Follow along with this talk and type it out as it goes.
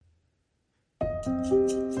Kjære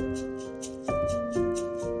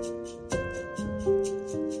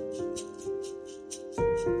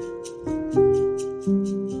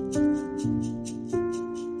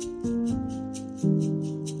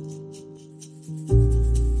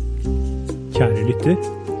lytter,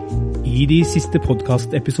 i de siste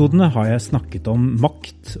podcastepisodene har jeg snakket om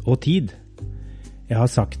makt og tid. Jeg har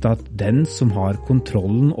sagt at den som har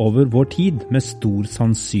kontrollen over vår tid med stor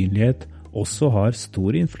sannsynlighet også har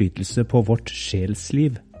stor innflytelse på vårt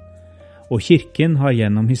sjelsliv. Og kirken har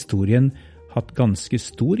gjennom historien hatt ganske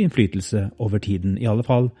stor innflytelse over tiden, i alle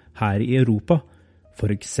fall her i Europa,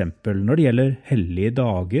 for eksempel når det gjelder hellige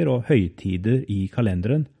dager og høytider i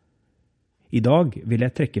kalenderen. I dag vil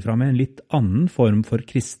jeg trekke fram en litt annen form for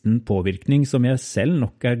kristen påvirkning som jeg selv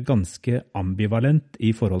nok er ganske ambivalent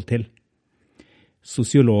i forhold til.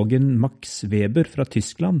 Sosiologen Max Weber fra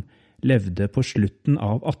Tyskland levde på slutten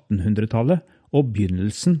av 1800-tallet og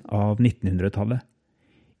begynnelsen av 1900-tallet.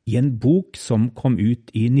 I en bok som kom ut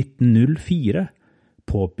i 1904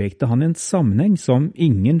 påpekte han en sammenheng som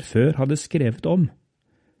ingen før hadde skrevet om.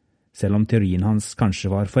 Selv om teorien hans kanskje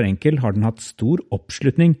var for enkel, har den hatt stor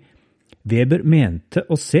oppslutning. Weber mente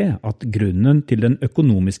å se at grunnen til den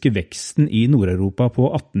økonomiske veksten i Nord-Europa på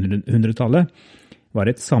 1800-tallet var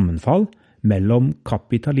et sammenfall mellom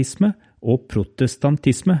kapitalisme og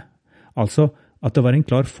protestantisme, altså at det var en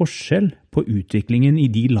klar forskjell på utviklingen i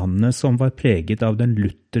de landene som var preget av den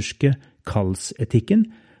lutherske kallsetikken,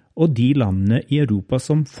 og de landene i Europa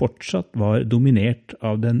som fortsatt var dominert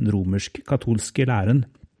av den romersk-katolske læren.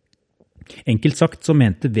 Enkelt sagt så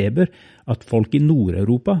mente Weber at folk i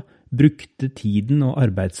Nord-Europa brukte tiden og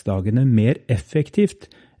arbeidsdagene mer effektivt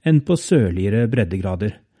enn på sørligere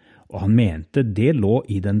breddegrader, og han mente det lå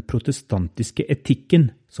i den protestantiske etikken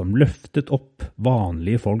som løftet opp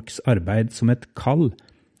vanlige folks arbeid som et kall,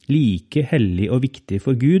 like hellig og viktig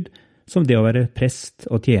for Gud som det å være prest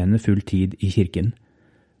og tjene full tid i kirken.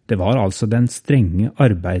 Det var altså den strenge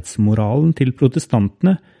arbeidsmoralen til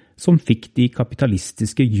protestantene som fikk de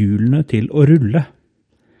kapitalistiske hjulene til å rulle.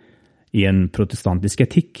 I en protestantisk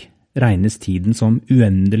etikk regnes tiden som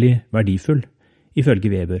uendelig verdifull,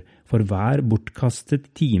 ifølge Weber, for hver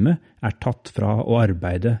bortkastet time er tatt fra å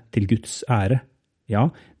arbeide til Guds ære. Ja,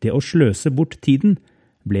 det å sløse bort tiden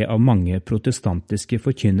ble av mange protestantiske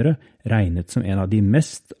forkynnere regnet som en av de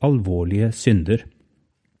mest alvorlige synder.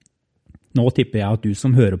 Nå tipper jeg at du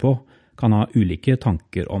som hører på kan ha ulike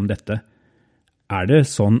tanker om dette. Er det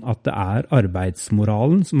sånn at det er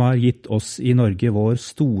arbeidsmoralen som har gitt oss i Norge vår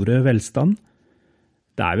store velstand?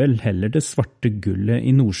 Det er vel heller det svarte gullet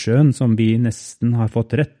i Nordsjøen som vi nesten har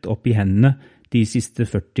fått rett opp i hendene de siste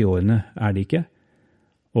 40 årene, er det ikke?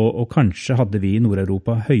 Og kanskje hadde vi i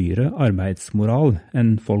Nord-Europa høyere arbeidsmoral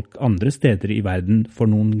enn folk andre steder i verden for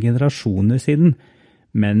noen generasjoner siden,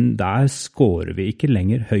 men der skårer vi ikke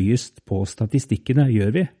lenger høyest på statistikkene,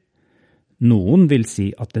 gjør vi? Noen vil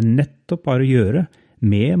si at det nettopp har å gjøre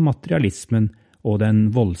med materialismen og den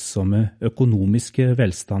voldsomme økonomiske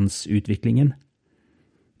velstandsutviklingen.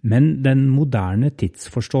 Men den moderne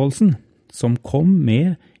tidsforståelsen, som kom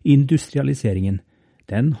med industrialiseringen,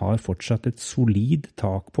 den har fortsatt et solid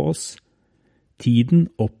tak på oss. Tiden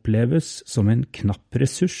oppleves som en knapp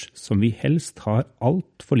ressurs som vi helst har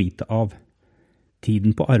alt for lite av.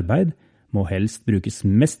 Tiden på arbeid må helst brukes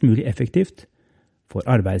mest mulig effektivt, for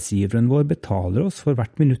arbeidsgiveren vår betaler oss for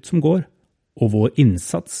hvert minutt som går, og vår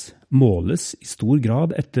innsats måles i stor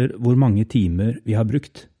grad etter hvor mange timer vi har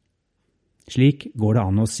brukt. Slik går det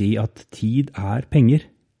an å si at tid er penger,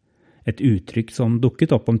 et uttrykk som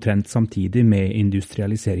dukket opp omtrent samtidig med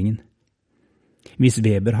industrialiseringen. Hvis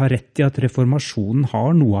Weber har rett i at reformasjonen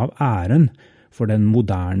har noe av æren for den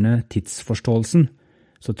moderne tidsforståelsen,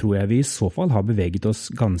 så tror jeg vi i så fall har beveget oss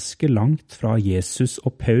ganske langt fra Jesus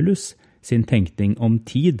og Paulus sin tenkning om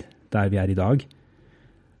tid der vi er i dag,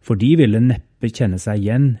 for de ville neppe kjenne seg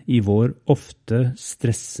igjen i vår ofte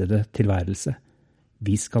stressede tilværelse.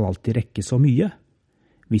 Vi skal alltid rekke så mye.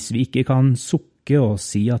 Hvis vi ikke kan sukke og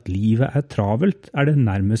si at livet er travelt, er det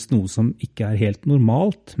nærmest noe som ikke er helt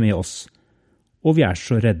normalt med oss, og vi er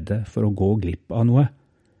så redde for å gå glipp av noe.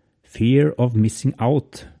 Fear of missing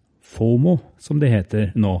out, FOMO, som det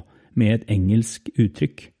heter nå, med et engelsk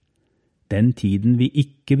uttrykk. Den tiden vi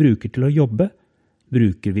ikke bruker til å jobbe,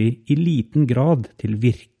 bruker vi i liten grad til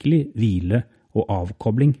virkelig hvile og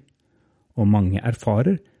avkobling, og mange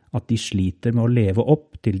erfarer at de sliter med å leve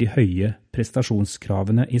opp til de høye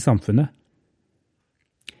prestasjonskravene i samfunnet.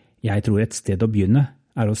 Jeg tror et sted å begynne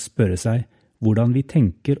er å spørre seg hvordan vi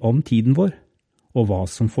tenker om tiden vår, og hva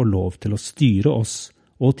som får lov til å styre oss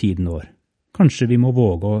og tiden vår. Kanskje vi må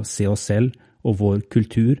våge å se oss selv og vår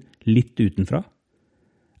kultur litt utenfra?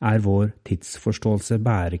 vår tidsforståelse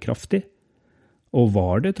bærekraftig? Og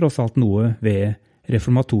var det tross alt noe ved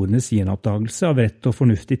reformatorenes gjenoppdagelse av rett og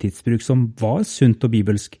fornuftig tidsbruk som var sunt og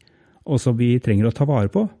bibelsk, og som vi trenger å ta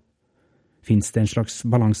vare på? Finnes det en slags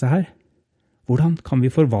balanse her? Hvordan kan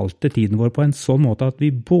vi forvalte tiden vår på en sånn måte at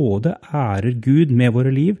vi både ærer Gud med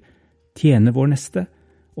våre liv, tjener vår neste,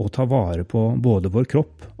 og tar vare på både vår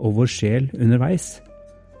kropp og vår sjel underveis?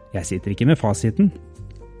 Jeg sitter ikke med fasiten,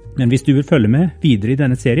 men hvis du vil følge med videre i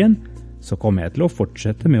denne serien, så kommer jeg til å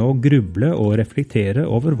fortsette med å gruble og reflektere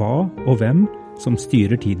over hva og hvem som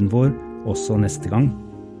styrer tiden vår også neste gang.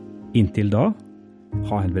 Inntil da,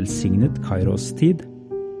 ha en velsignet Kairostid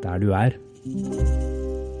der du er.